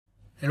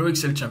Hello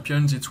Excel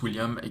champions, it's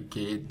William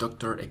aka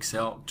Dr.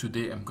 Excel.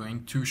 Today I'm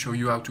going to show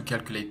you how to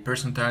calculate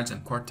percentiles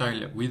and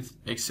quartile with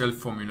Excel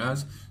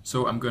formulas.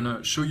 So I'm going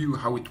to show you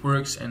how it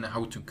works and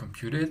how to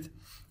compute it.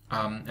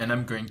 And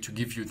I'm going to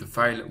give you the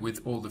file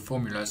with all the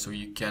formulas so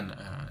you can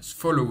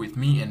follow with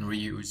me and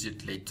reuse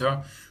it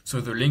later.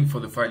 So the link for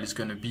the file is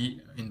going to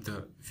be in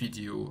the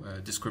video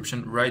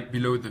description right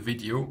below the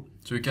video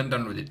so you can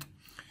download it.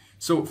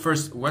 So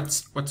first,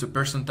 what's a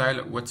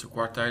percentile? What's a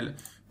quartile?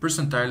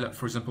 Percentile,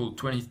 for example,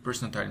 20th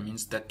percentile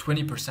means that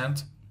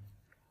 20%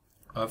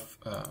 of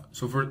a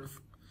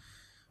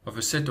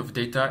set of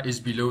data is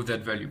below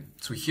that value.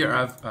 So here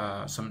I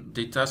have some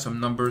data,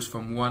 some numbers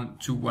from 1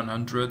 to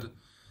 100,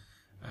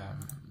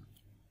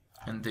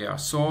 and they are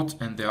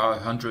sorted, and there are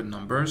 100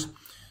 numbers.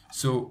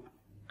 So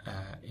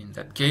in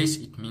that case,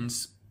 it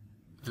means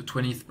the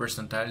 20th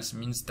percentiles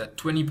means that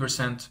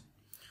 20%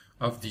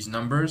 of these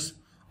numbers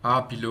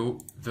are below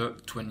the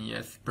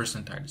 20th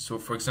percentile. So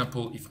for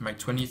example, if my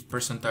 20th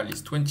percentile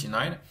is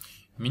 29, it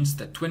means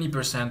that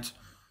 20%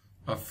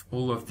 of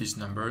all of these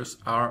numbers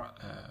are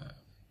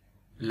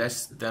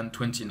less than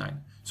 29.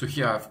 So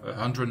here I have a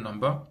 100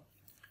 number,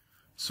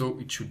 so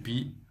it should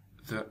be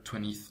the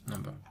 20th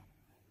number.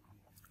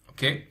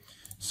 Okay,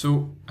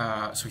 so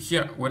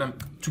here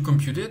to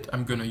compute it,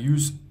 I'm going to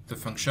use the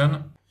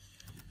function.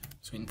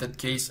 So in that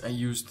case, I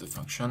use the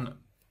function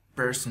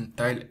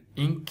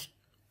percentile.inc.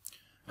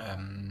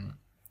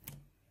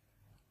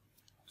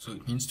 So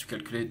it means to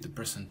calculate the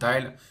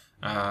percentile.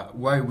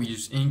 Why we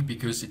use inc?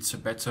 Because it's a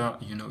better,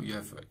 you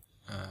have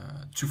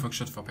two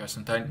functions for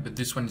percentile, but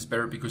this one is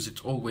better because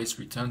it always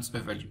returns a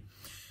value.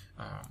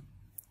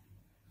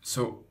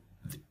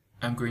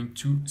 I'm going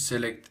to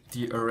select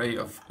the array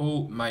of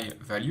all my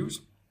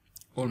values,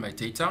 all my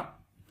data.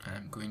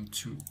 I'm going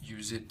to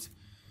use it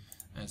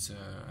as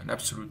an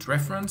absolute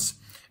reference.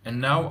 And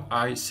now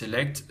I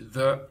select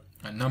the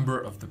number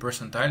of the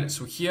percentile.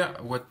 So here,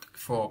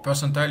 for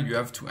percentile, you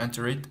have to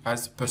enter it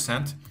as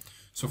percent.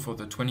 So for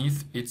the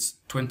 20th, it's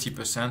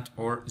 20%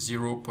 or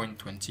 0.20. I'm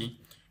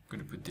going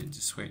to put it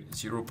this way,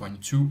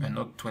 0.2 and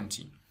not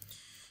 20.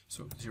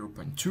 So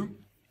 0.2,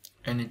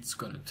 and it's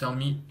going to tell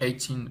me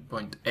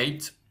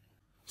 18.8.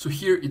 So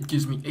here it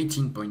gives me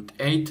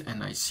 18.8,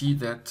 and I see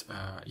that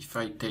if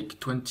I take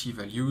 20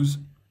 values,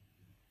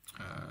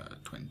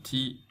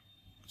 20,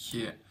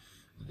 here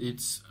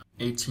it's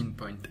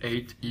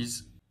 18.8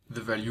 is the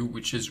value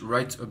which is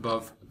right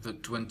above the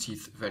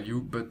 20th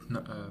value,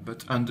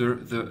 but under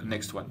the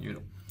next one,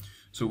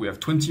 So we have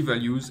 20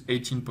 values,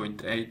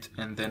 18.8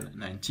 and then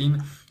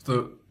 19.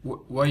 So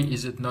why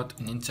is it not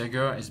an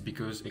integer? Is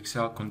because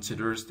Excel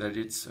considers that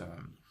it's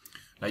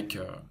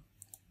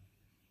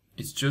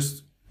it's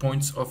just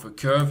points of a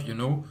curve,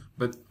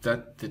 but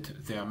that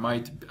there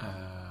might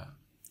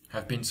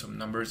have been some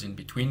numbers in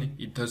between.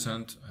 It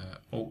doesn't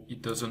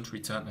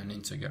return an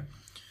integer.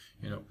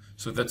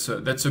 So that's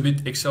a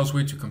bit Excel's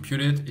way to compute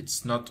it.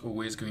 It's not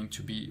always going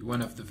to be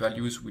one of the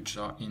values which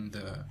are in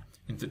the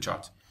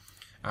chart.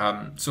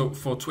 So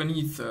for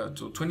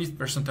 20th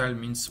percentile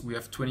means we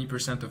have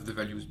 20% of the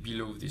values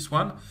below this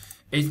one.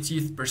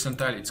 80th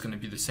percentile, it's going to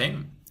be the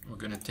same. We're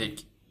going to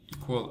take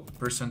equal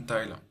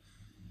percentile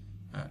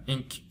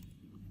inc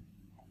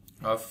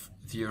of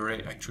the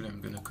array. Actually, I'm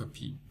going to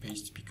copy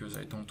paste because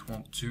I don't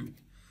want to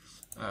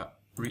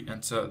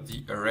re-enter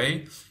the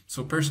array.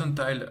 So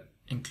percentile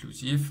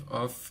inclusive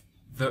of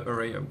the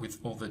array with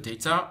all the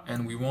data,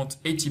 and we want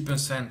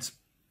 80%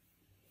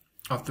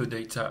 of the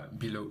data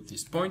below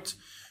this point.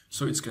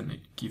 So it's going to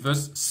give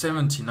us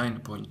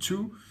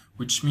 79.2,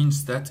 which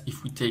means that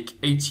if we take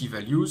 80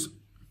 values,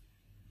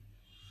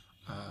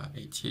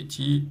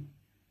 80,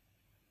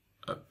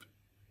 up.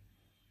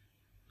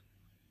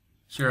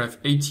 Here I have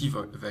 80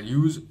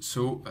 values,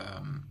 so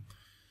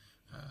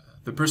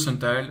the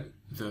percentile,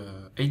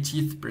 the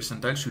 80th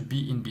percentile should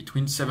be in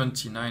between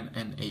 79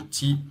 and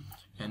 80,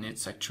 and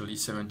it's actually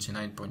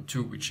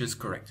 79.2, which is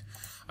correct.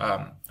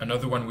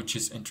 Another one which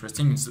is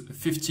interesting is the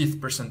 50th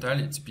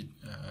percentile. It's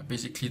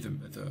basically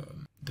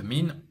the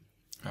mean,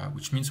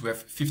 which means we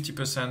have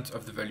 50%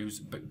 of the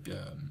values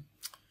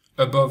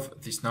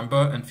above this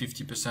number and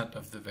 50%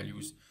 of the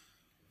values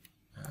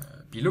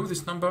below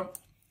this number.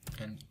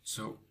 And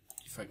so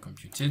if I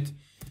compute it,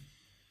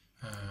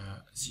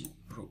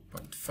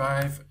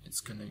 0.5,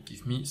 it's going to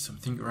give me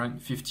something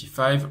around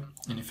 55.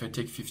 And if I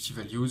take 50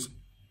 values,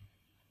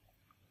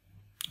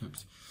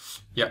 oops,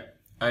 yeah,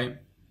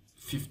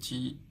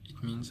 50,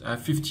 it means I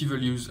have 50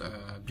 values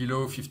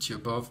below, 50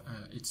 above,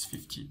 it's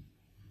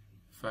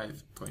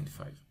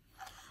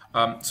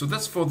 55.5. So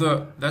that's for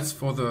the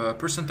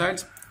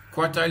percentiles.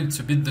 Quartile, it's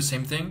a bit the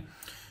same thing.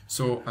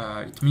 So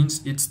it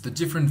means it's the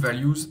different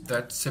values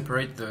that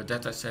separate the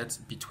data sets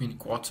between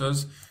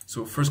quarters.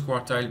 So first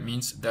quartile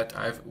means that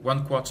I have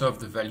 1/4 of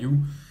the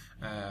value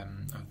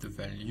of the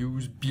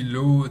values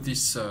below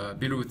this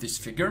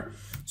figure.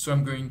 So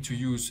I'm going to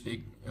use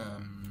a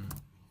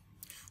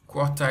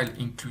quartile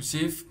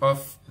inclusive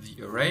of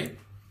the array.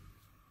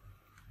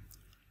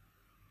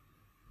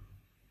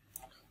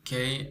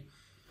 Okay.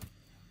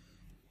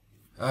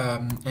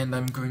 and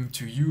I'm going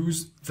to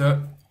use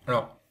the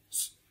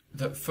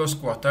first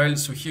quartile.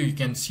 So here you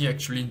can see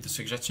actually in the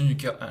suggestion you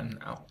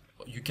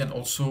can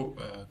also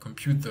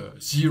compute the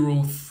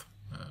 0th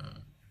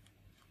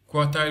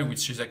quartile,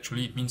 which is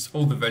actually, it means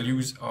all the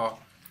values are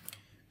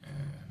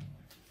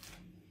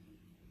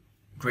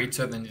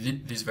greater than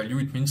this value.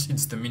 It means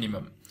it's the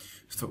minimum.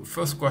 So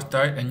first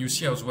quartile, and you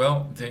see as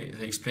well, they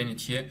explain it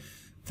here,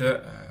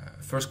 the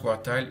first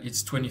quartile,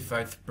 it's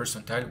 25th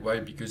percentile. Why?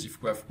 Because if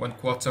we have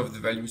 1/4 of the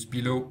values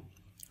below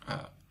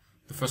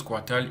the first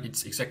quartile,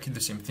 it's exactly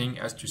the same thing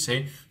as to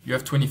say you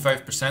have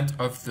 25%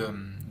 of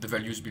the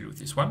values below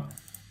this one.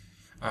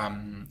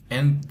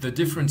 And the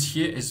difference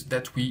here is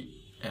that we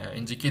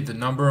indicate the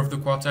number of the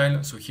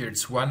quartile. So here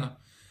it's 1,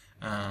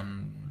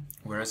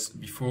 whereas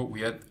before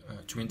we had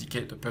to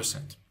indicate the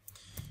percent.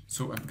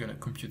 So I'm going to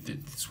compute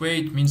it this way.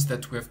 It means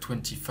that we have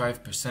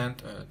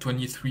 25%,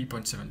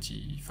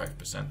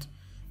 23.75%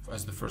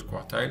 as the first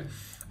quartile.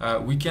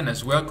 We can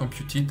as well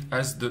compute it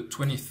as the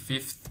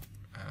 25th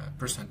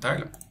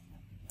percentile.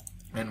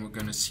 And we're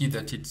going to see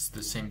that it's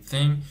the same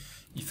thing.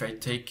 If I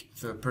take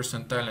the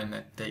percentile and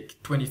I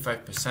take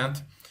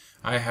 25%,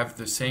 I have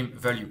the same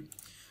value.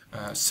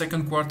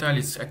 Second quartile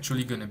is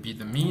actually going to be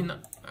the mean,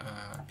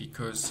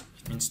 because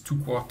it means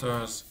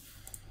 2/4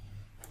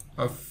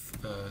 of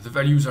the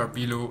values are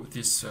below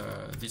this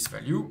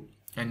value,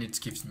 and it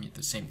gives me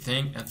the same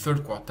thing. And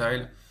third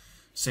quartile,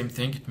 same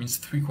thing. It means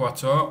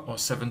 3/4 or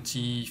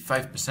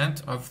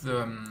 75% of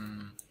the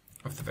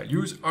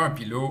values are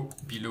below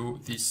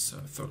this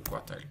third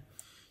quartile.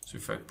 So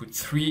if I put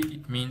 3,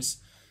 it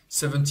means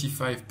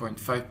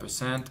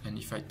 75.5%, and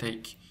if I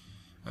take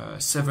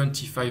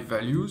 75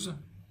 values,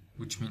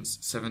 which means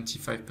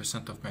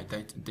 75% of my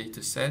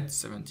data set,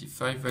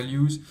 75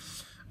 values,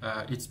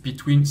 it's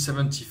between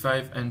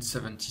 75 and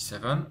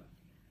 77.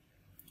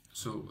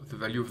 So the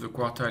value of the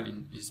quartile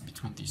is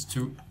between these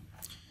two,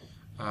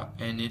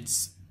 and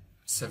it's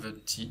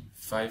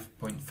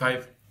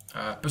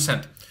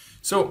 75.5%.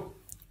 So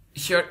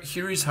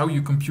here is how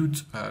you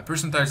compute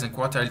percentiles and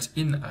quartiles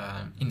in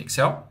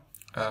Excel.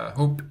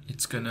 Hope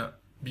it's gonna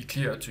be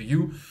clear to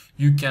you.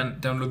 You can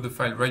download the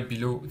file right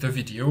below the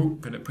video. I'm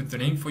gonna put the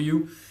link for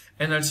you,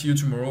 and I'll see you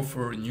tomorrow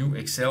for a new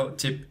Excel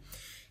tip.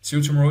 See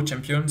you tomorrow,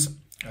 champions.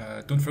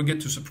 Don't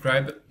forget to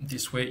subscribe.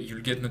 This way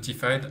you'll get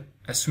notified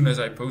as soon as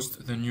I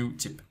post the new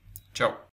tip. Ciao.